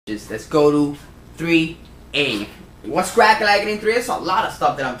let's go to 3A. What's Crakalaking in 3A? It's a lot of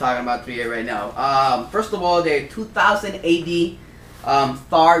stuff that I'm talking about 3A right now. First of all, the 2000 AD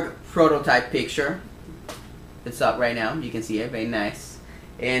Tharg prototype picture. It's up right now. You can see it. Very nice.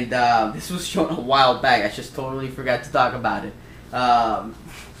 And this was shown a while back. I just totally forgot to talk about it.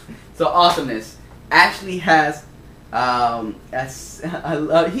 So awesomeness. Ashley has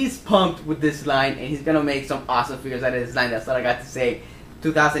he's pumped with this line, and he's gonna make some awesome figures out of this line. That's all I got to say.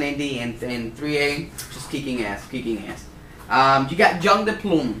 2000 AD and 3A, just kicking ass, kicking ass. You got Young the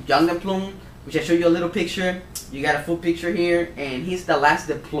Plume, which I showed you a little picture. You got a full picture here, and he's the last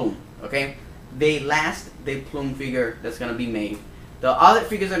the Plume. Okay, the last the Plume figure that's gonna be made. The other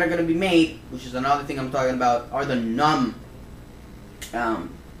figures that are gonna be made, which is another thing I'm talking about, are the Numb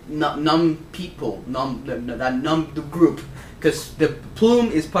people, the group, because the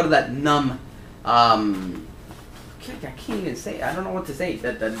Plume is part of that Numb. I can't even say. I don't know what to say.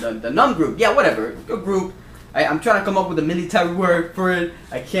 The Numb group. Yeah, whatever. A group. I'm trying to come up with a military word for it.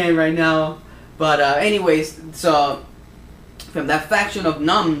 I can't right now. But anyways, so from that faction of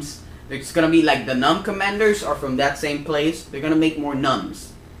Numbs, it's gonna be like the Numb commanders are from that same place. They're gonna make more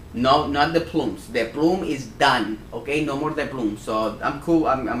Numbs. No, not the Plumes. The Plume is done. Okay, no more the Plume. So I'm cool.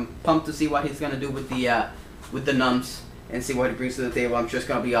 I'm pumped to see what he's gonna do with the Numbs and see what he brings to the table. I'm sure it's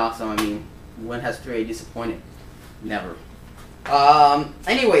gonna be awesome. I mean, when has 3A disappointed? Never.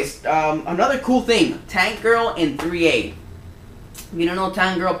 Anyways, another cool thing, Tank Girl in 3A. If you don't know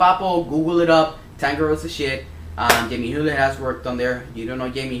Tank Girl, Papo, Google it up. Tank Girl is the shit. Jamie Hewlett has worked on there. You don't know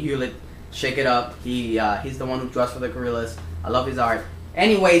Jamie Hewlett, shake it up. He's the one who draws for the Gorillas. I love his art.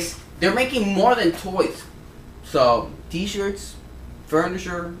 Anyways, they're making more than toys. So, t-shirts,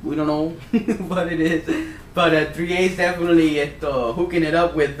 furniture, we don't know what it is. But 3A is definitely hooking it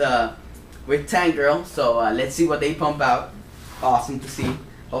up with Tank Girl. So let's see what they pump out. Awesome to see.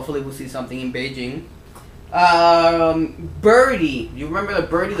 Hopefully we'll see something in Beijing. Birdie. You remember the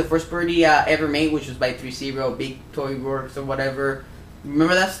Birdie, the first Birdie ever made, which was by 3-0, Big Toy Works or whatever.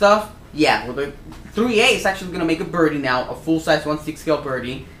 Remember that stuff? Yeah. Well, the 3A is actually going to make a Birdie now, a full-size 1/6 scale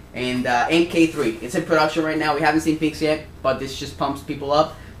Birdie. And MK3. It's in production right now. We haven't seen pics yet, but this just pumps people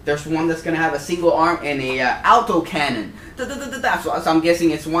up. There's one that's going to have a single arm and a auto cannon. So I'm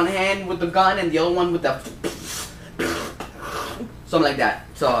guessing it's one hand with the gun and the other one with the something like that.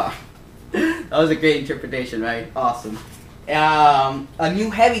 So that was a great interpretation, right? Awesome. A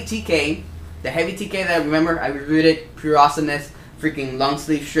new heavy TK. The heavy TK that I remember, I reviewed it. Pure awesomeness. Freaking long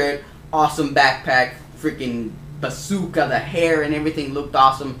sleeve shirt. Awesome backpack. Freaking bazooka. The hair and everything looked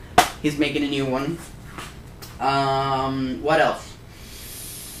awesome. He's making a new one. What else?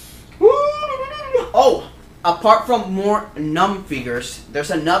 Oh, apart from more Numb figures,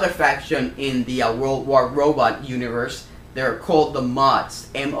 there's another faction in the World War Robot universe. They're called the Mods,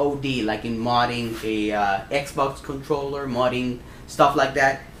 M-O-D, like in modding a Xbox controller, modding stuff like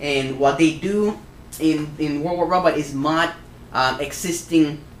that. And what they do in World War Robot is mod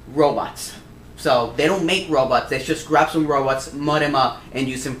existing robots. So they don't make robots, they just grab some robots, mod them up, and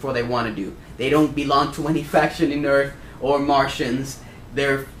use them for what they want to do. They don't belong to any faction in Earth or Martians.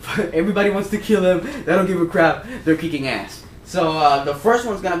 Everybody wants to kill them. They don't give a crap. They're kicking ass. So the first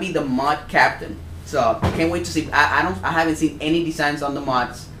one's gonna be the Mod Captain. So I can't wait to see. I haven't seen any designs on the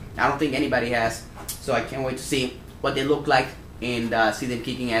mods. I don't think anybody has. So I can't wait to see what they look like and see them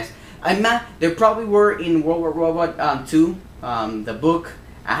kicking ass. They probably were in World War Robot 2, the book.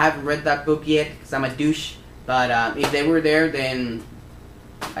 I haven't read that book yet because I'm a douche. But if they were there, then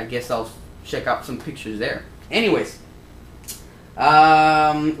I guess I'll check out some pictures there. Anyways.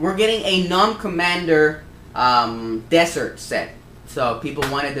 We're getting a non-commander desert set. So people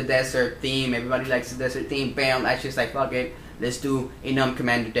wanted the desert theme. Everybody likes the desert theme. Bam! I just like, fuck it. Let's do a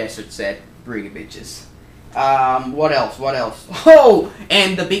non-commander desert set. Bring it, bitches. What else? What else? Oh!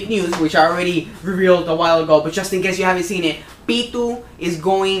 And the big news, which I already revealed a while ago, but just in case you haven't seen it, Pitu is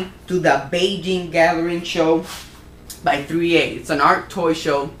going to the Beijing Gathering show by 3A. It's an art toy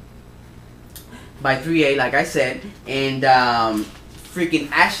show by 3A, like I said, and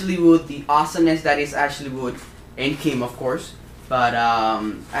freaking Ashley Wood, the awesomeness that is Ashley Wood, and Kim, of course. But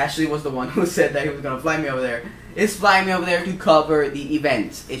Ashley was the one who said that he was gonna fly me over there. It's flying me over there to cover the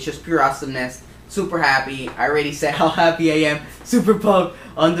event. It's just pure awesomeness. Super happy. I already said how happy I am. Super pumped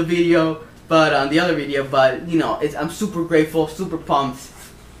on the video, but on the other video. But you know, I'm super grateful, super pumped.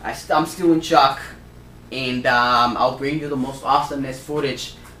 I'm still in shock, and I'll bring you the most awesomeness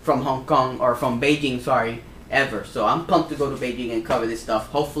footage from Hong Kong, or from Beijing, sorry, ever. So I'm pumped to go to Beijing and cover this stuff.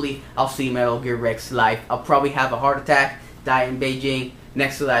 Hopefully I'll see Metal Gear Rex live. I'll probably have a heart attack, die in Beijing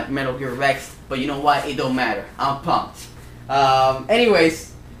next to that Metal Gear Rex, but you know what, it don't matter. I'm pumped.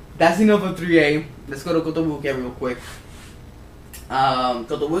 Anyways, that's enough of 3A. Let's go to Kotobukiya real quick.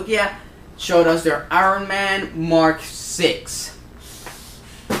 Kotobukiya showed us their Iron Man Mark 6.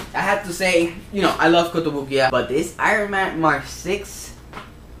 I have to say, you know, I love Kotobukiya, but this Iron Man Mark 6,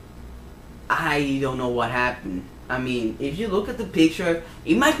 I don't know what happened. I mean, if you look at the picture,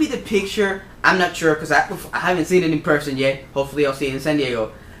 it might be the picture. I'm not sure because I haven't seen it in person yet. Hopefully, I'll see it in San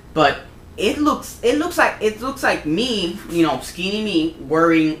Diego. But it looks like me, you know, skinny me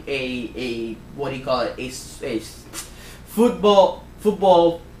wearing a what do you call it? A football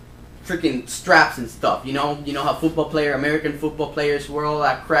freaking straps and stuff. You know how American football players wear all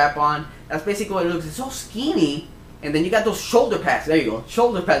that crap on. That's basically what it looks. It's so skinny, and then you got those shoulder pads. There you go,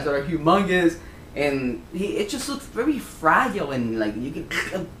 shoulder pads that are humongous. And it just looks very fragile, and like you can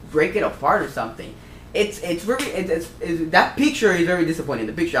break it apart or something. It's that picture is very disappointing.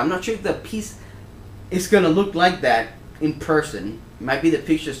 The picture, I'm not sure if the piece is gonna look like that in person. It might be the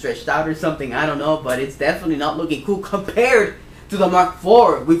picture stretched out or something. I don't know, but it's definitely not looking cool compared to the Mark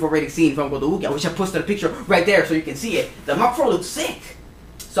IV we've already seen from Kotobukiya, which I posted a picture right there so you can see it. The Mark IV looks sick.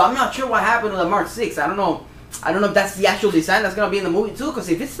 So I'm not sure what happened to the Mark VI. I don't know if that's the actual design that's gonna be in the movie too. Because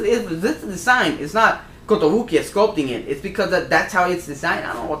if this design, it's not Kotobukiya sculpting it. It's because that's how it's designed.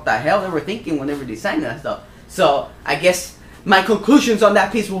 I don't know what the hell they were thinking when they were designing that stuff. So I guess my conclusions on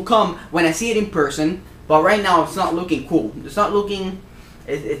that piece will come when I see it in person. But right now it's not looking cool. It's not looking.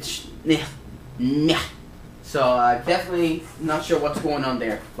 It's nah. So I'm definitely not sure what's going on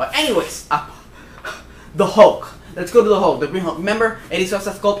there. But anyways, the Hulk. Let's go to the Hulk. The Green Hulk. Remember, Eddie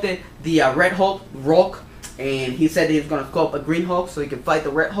Sosa sculpted the Red Hulk, and he said he was going to sculpt a Green Hulk so he could fight the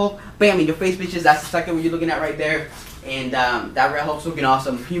Red Hulk. Bam, in your face, bitches. That's exactly what you're looking at right there. And that Red Hulk's looking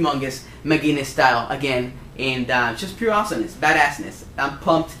awesome. Humongous, McGuinness style again. And just pure awesomeness, badassness. I'm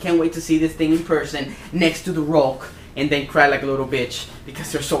pumped. Can't wait to see this thing in person next to the Hulk. And then cry like a little bitch because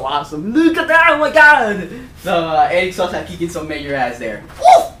they're so awesome. Look at that, oh my god! So Eddie Sosa kicking some major ass there.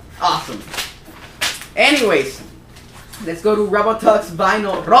 Woo! Awesome. Anyways, let's go to Robotux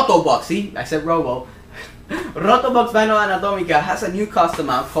Vinyl Rotobox. See, I said Robo. Rotobox Vinyl Anatomica has a new custom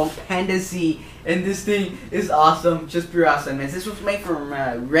out called Panda Z, and this thing is awesome, just pure awesomeness. This was made from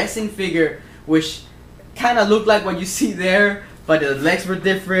a resin figure, which kind of looked like what you see there, but the legs were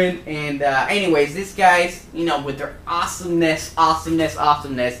different. And anyways, these guys, you know, with their awesomeness,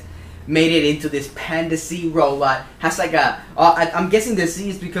 made it into this Panda Z robot. Has like a, I'm guessing the Z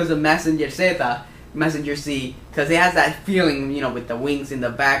is because of Messenger Z, because it has that feeling, you know, with the wings in the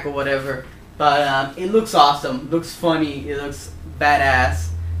back or whatever. But it looks awesome, looks funny, it looks badass.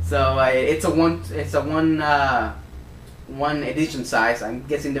 So it's a one edition size. I'm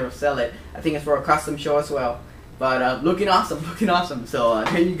guessing they'll sell it. I think it's for a custom show as well. But looking awesome. So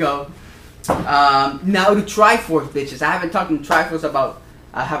there you go. Now to Triforce, bitches. I haven't talked about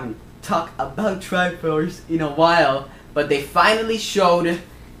Triforce in a while, but they finally showed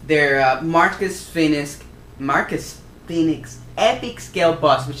their Marcus Phoenix epic scale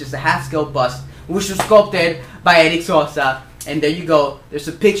bust, which is a half scale bust, which was sculpted by Eddie Sosa. And there you go. There's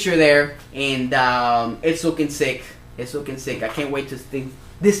a picture there, and it's looking sick. It's looking sick. I can't wait to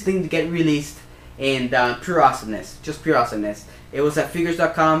this thing to get released. And pure awesomeness, just pure awesomeness. It was at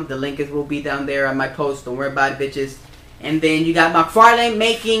figures.com. The link will be down there on my post. Don't worry about it, bitches. And then you got McFarlane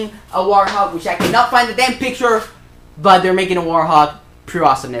making a Warhawk, which I cannot find the damn picture, but they're making a Warhawk. Pure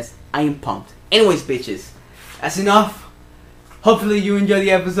awesomeness. I am pumped. Anyways, bitches, that's enough. Hopefully you enjoyed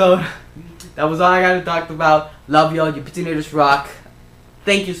the episode. That was all I got to talk about. Love y'all. You Pittinators rock.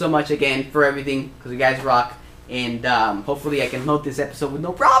 Thank you so much again for everything, because you guys rock. And hopefully I can load this episode with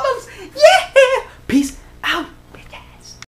no problems. Yeah! Peace